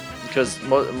because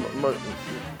most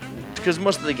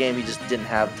of the game he just didn't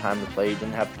have time to play, he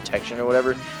didn't have protection or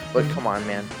whatever. But come on,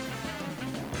 man,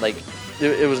 like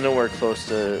it was nowhere close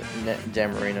to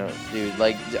Dan Marino, dude.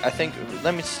 Like I think,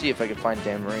 let me see if I can find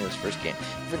Dan Marino's first game.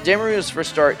 For Dan Marino's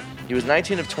first start, he was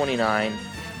 19 of 29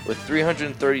 with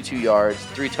 332 yards,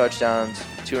 3 touchdowns,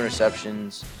 2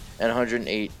 interceptions, and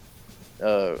 108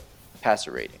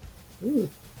 passer rating. Ooh.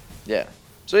 Yeah.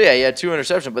 So yeah, he had 2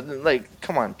 interceptions, but like,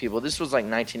 come on, people. This was like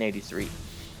 1983.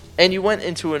 And you went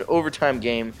into an overtime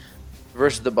game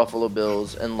versus the Buffalo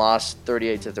Bills and lost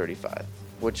 38-35,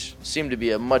 which seemed to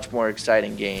be a much more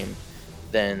exciting game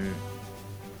than,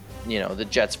 the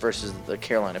Jets versus the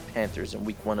Carolina Panthers in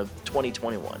week 1 of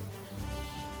 2021.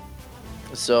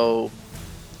 So,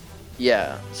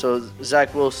 yeah. So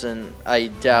Zach Wilson, I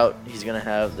doubt he's going to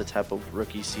have the type of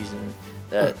rookie season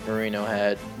that Marino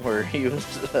had, where he was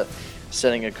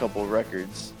setting a couple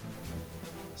records.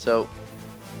 So,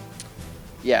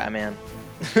 yeah, man.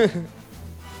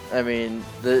 I mean,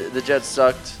 the Jets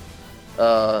sucked.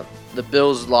 The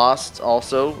Bills lost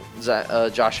also.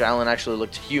 Josh Allen actually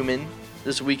looked human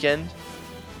this weekend.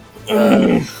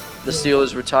 The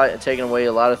Steelers were taking away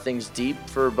a lot of things deep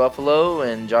for Buffalo,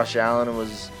 and Josh Allen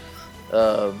was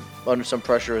under some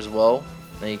pressure as well.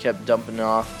 And he kept dumping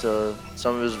off to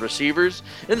some of his receivers.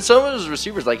 And some of his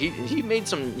receivers, like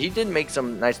he did make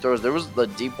some nice throws. There was the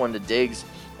deep one to Diggs,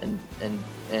 and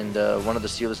one of the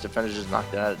Steelers defenders just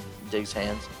knocked it out of Diggs'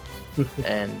 hands. But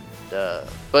the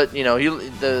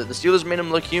Steelers made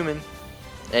him look human,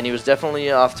 and he was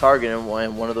definitely off target in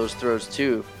one of those throws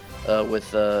too,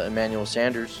 with Emmanuel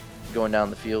Sanders going down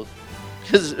the field.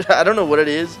 Because I don't know what it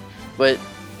is, but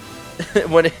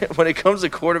when it comes to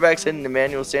quarterbacks hitting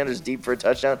Emmanuel Sanders deep for a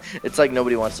touchdown, it's like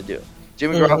nobody wants to do it.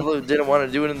 Jimmy Garoppolo didn't want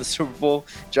to do it in the Super Bowl.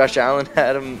 Josh Allen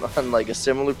had him on like a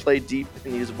similar play deep,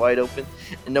 and he was wide open,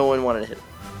 and no one wanted to hit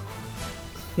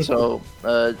him. So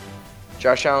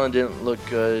Josh Allen didn't look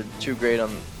too great on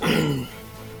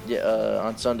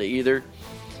Sunday either.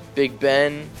 Big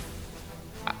Ben,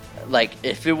 like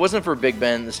if it wasn't for Big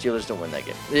Ben, the Steelers don't win that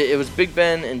game. It was Big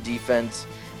Ben and defense,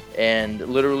 and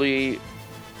literally,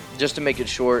 just to make it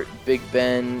short, Big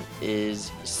Ben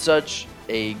is such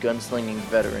a gunslinging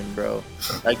veteran, bro.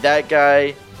 Like that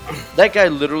guy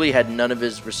literally had none of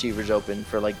his receivers open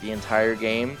for like the entire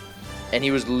game, and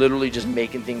he was literally just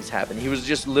making things happen. He was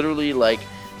just literally like,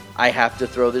 I have to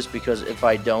throw this because if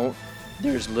I don't,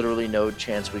 there's literally no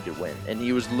chance we could win. And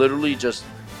he was literally just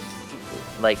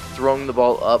like throwing the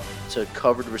ball up to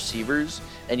covered receivers,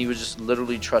 and he was just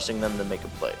literally trusting them to make a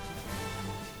play.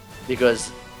 Because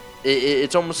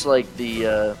it's almost like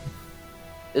the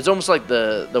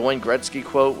Wayne Gretzky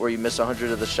quote where you miss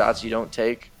 100 of the shots you don't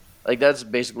take. Like that's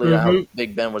basically how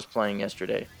Big Ben was playing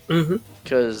yesterday.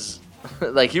 Because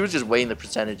like he was just weighing the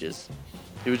percentages.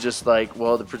 He was just like,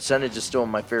 well, the percentage is still in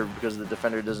my favor because the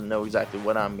defender doesn't know exactly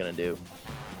what I'm gonna do,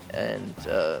 and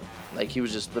like he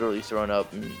was just literally throwing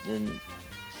up, and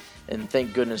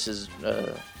thank goodness his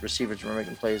receivers were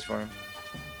making plays for him.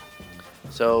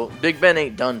 So Big Ben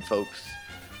ain't done, folks.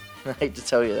 I hate to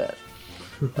tell you that.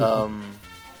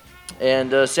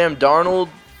 And Sam Darnold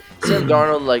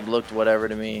like looked whatever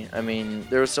to me. I mean,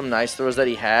 there was some nice throws that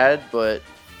he had, but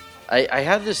I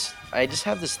just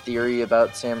have this theory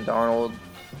about Sam Darnold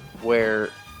where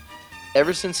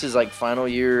ever since his like final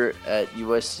year at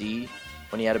USC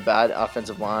when he had a bad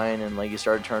offensive line and like he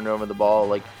started turning over the ball,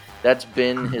 like that's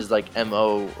been his like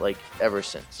MO like ever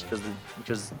since,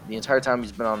 because the entire time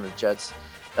he's been on the Jets,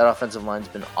 that offensive line's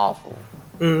been awful.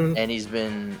 And he's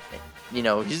been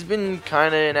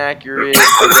kind of inaccurate,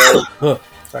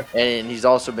 and he's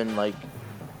also been like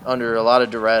under a lot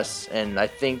of duress. And I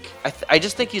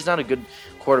just think he's not a good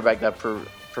quarterback that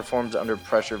performs under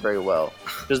pressure very well,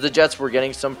 because the Jets were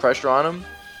getting some pressure on him,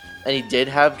 and he did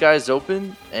have guys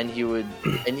open, and he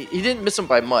didn't miss them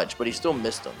by much, but he still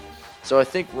missed them. So I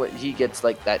think what he gets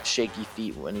like that shaky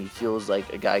feet when he feels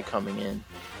like a guy coming in,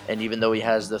 and even though he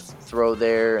has the throw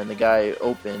there and the guy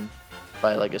open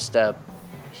by like a step,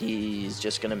 he's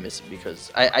just gonna miss it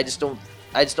because I just don't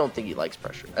think he likes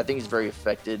pressure. I think he's very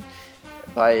affected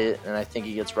by it, and I think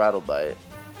he gets rattled by it.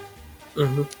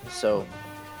 So,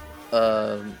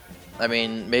 I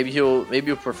mean, maybe he'll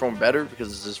perform better because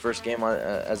it's his first game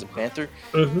as a Panther.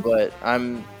 But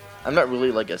I'm not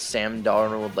really like a Sam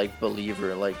Darnold like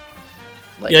believer. Like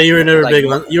yeah, you were never big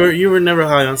on you were never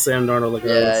high on Sam Darnold. Like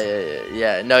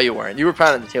yeah. No, you weren't. You were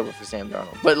pounding the table for Sam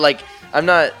Darnold. But like, I'm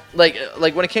not like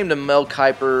when it came to Mel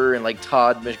Kiper and like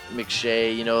Todd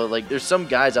McShay, you know, like there's some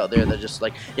guys out there that just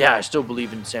like, yeah, I still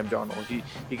believe in Sam Darnold.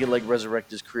 He can like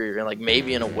resurrect his career, and like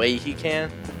maybe in a way he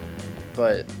can.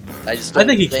 But I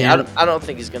think he can. I don't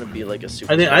think he's gonna be like a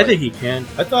super. I think he can.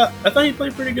 I thought he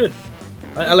played pretty good.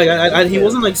 He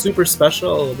wasn't like super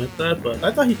special, I'll admit that, but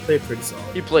I thought he played pretty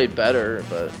solid. He played better,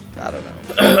 but I don't know.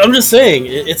 I'm just saying,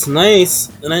 it's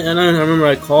nice, and I remember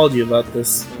I called you about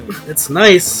this. It's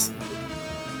nice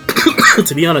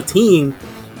to be on a team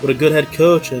with a good head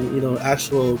coach and, you know,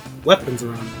 actual weapons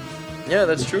around him. Yeah,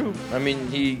 that's true. I mean,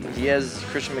 he has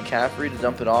Christian McCaffrey to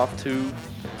dump it off to.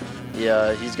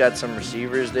 Yeah, he's got some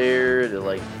receivers there to,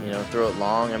 like, you know, throw it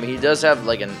long. I mean, he does have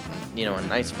like a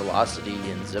nice velocity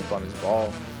and zip on his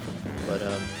ball. But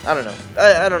I don't know.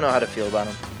 I don't know how to feel about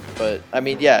him. But I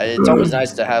mean, yeah, it's always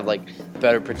nice to have like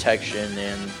better protection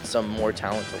and some more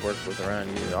talent to work with around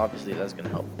you. Obviously, that's gonna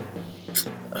help.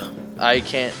 I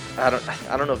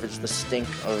don't know if it's the stink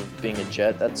of being a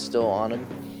Jet that's still on him,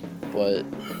 but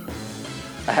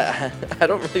I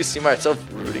don't really see myself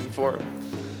rooting for him.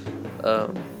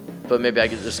 But maybe I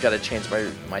just gotta change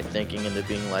my thinking into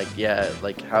being like, yeah,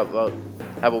 like how about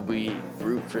we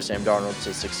root for Sam Darnold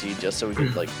to succeed just so we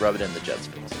can like rub it in the Jets'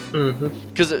 face?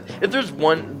 Because if there's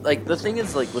one, like the thing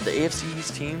is like with the AFC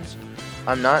East teams,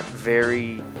 I don't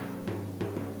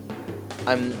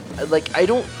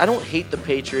hate the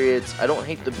Patriots, I don't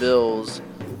hate the Bills,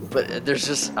 but there's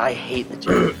just I hate the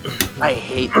Jets. I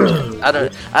hate the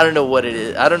Jets. I don't know what it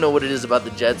is. I don't know what it is about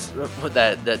the Jets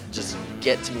that just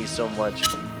get to me so much.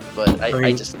 But I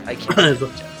can't stand the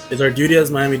Jets. It's our duty as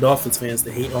Miami Dolphins fans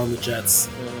to hate on the Jets.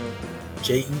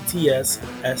 JETS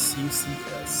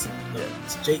SUCS. Yeah,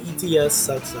 it's JETS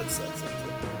sucks.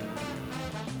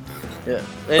 Yeah.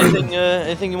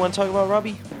 Anything you want to talk about,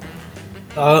 Robbie?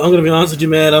 I'm gonna be honest with you,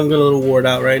 man. I'm gonna little ward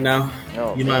out right now.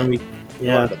 Oh, you mind me?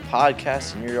 Yeah. The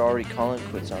podcast, and you're already calling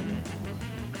quits on me.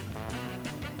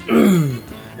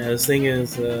 Yeah, this thing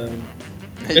is,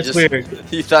 It's weird.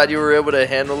 You thought you were able to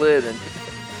handle it, and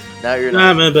now you're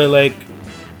Nah, not. man, but like,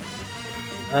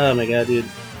 oh my god, dude,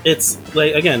 it's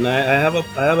like again, I have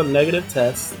a negative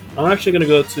test. I'm actually gonna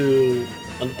go to.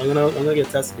 I'm gonna get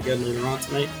tested again later on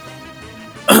tonight,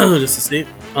 just to see.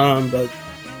 But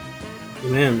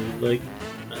man, like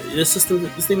this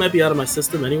thing might be out of my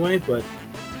system anyway, but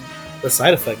the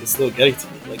side effect is still getting to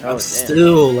me. Like Oh, I'm damn.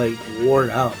 still like worn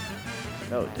out.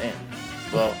 Oh damn.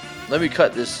 Well, let me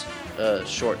cut this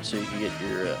short so you can get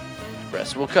your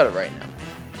rest. We'll cut it right now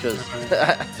because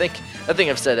I think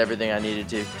I've said everything I needed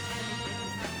to.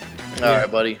 All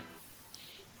right, buddy.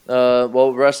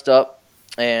 Well, rest up,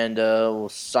 and we'll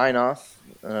sign off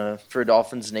for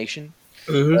Dolphins Nation.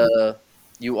 Mhm.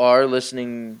 You are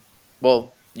listening.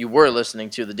 Well, you were listening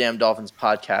to the Damn Dolphins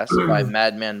podcast by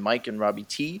Madman Mike and Robbie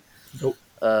T. Nope.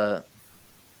 A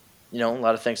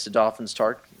lot of thanks to Dolphins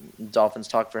Talk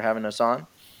for having us on.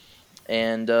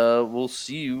 And we'll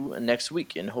see you next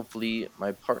week. And hopefully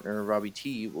my partner, Robbie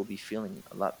T, will be feeling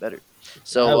a lot better.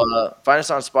 So find us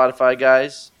on Spotify,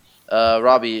 guys.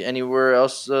 Robbie, anywhere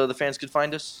else the fans could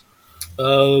find us?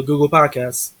 Google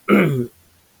Podcasts.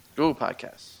 Google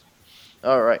Podcasts.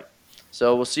 All right.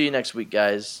 So we'll see you next week,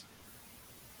 guys.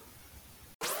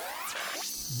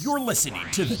 You're listening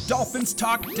to the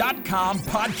DolphinsTalk.com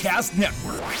podcast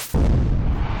network.